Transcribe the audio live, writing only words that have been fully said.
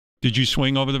Did you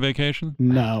swing over the vacation?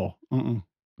 No.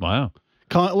 Wow.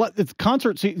 It's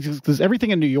concert season because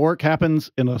everything in New York happens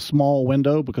in a small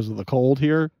window because of the cold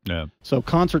here. Yeah. So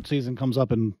concert season comes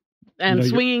up and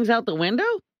swinging's out the window.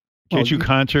 Can't you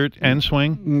concert and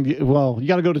swing? Well, you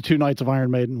got to go to 2 nights of Iron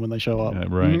Maiden when they show up. Yeah,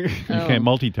 right. You can't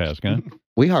multitask, huh?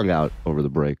 We hung out over the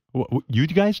break. You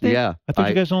guys did? Yeah. I thought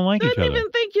you guys don't like each other. I didn't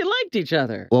even think you liked each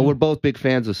other. Well, we're both big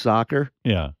fans of soccer.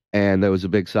 Yeah. And there was a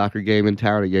big soccer game in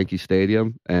town at Yankee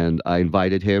Stadium, and I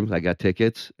invited him. I got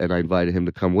tickets, and I invited him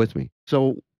to come with me.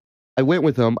 So I went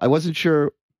with him. I wasn't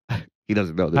sure. He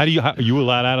doesn't know this. Are you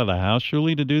allowed out of the house,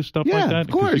 Shuli, to do stuff like that? Yeah, of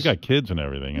course. You got kids and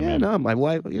everything. I mean, no, my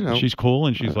wife, she's cool,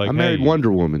 and she's like, I married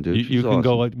Wonder Woman, dude. You can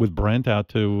go with Brent out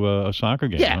to a soccer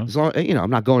game. Yeah, huh? as long, I'm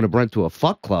not going to Brent to a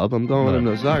fuck club. I'm going with him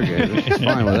to a soccer game. It's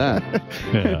fine with that.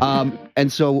 Yeah.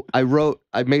 And so I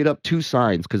made up 2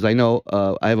 signs because I know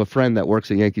I have a friend that works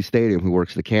at Yankee Stadium who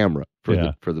works the camera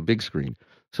for the big screen.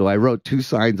 So I wrote 2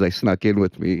 signs I snuck in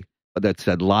with me that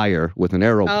said liar with an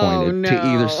arrow pointed to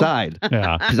either side.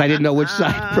 Yeah. Because I didn't know which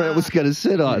side Brent was going to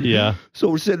sit on. Yeah. So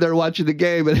we're sitting there watching the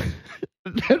game, and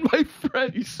then my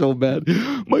friend, he's so mad.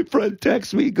 My friend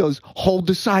texts me, goes, hold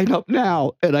the sign up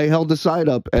now. And I held the sign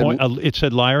up. And it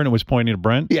said liar, and it was pointing at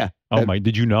Brent? Yeah. Oh, my.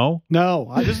 Did you know?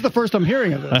 No. This is the first I'm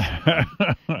hearing of this.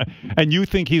 And you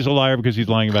think he's a liar because he's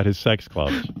lying about his sex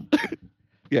clubs?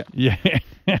 Yeah. Yeah.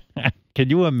 Can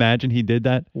you imagine he did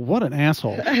that? What an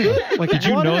asshole. Did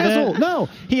you know that? No.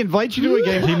 He invites you to a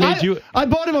game. He made you... I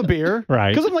bought him a beer. Right.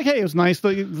 Because I'm like, hey, it was nice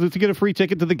to get a free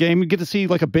ticket to the game. You get to see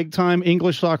like a big-time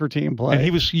English soccer team play. And he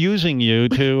was using you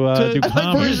to do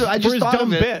comedy. I just for his dumb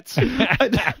bits.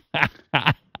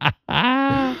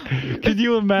 Can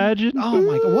you imagine? Oh,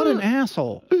 my God. What an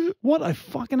asshole. What a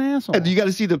fucking asshole. And you got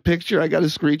to see the picture. I got a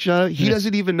screenshot. He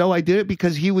doesn't even know I did it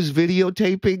because he was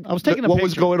videotaping what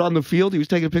was going on the field. He was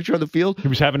taking a picture of the field. He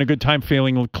was having a good time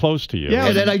feeling close to you. Yeah,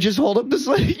 and then I just hold up the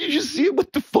sign. You just see him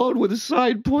with the phone with a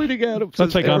sign pointing at him.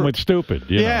 That's like I'm with stupid.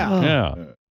 Yeah. Yeah.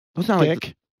 That's not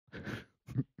like...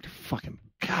 Fucking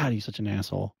God, he's such an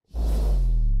asshole.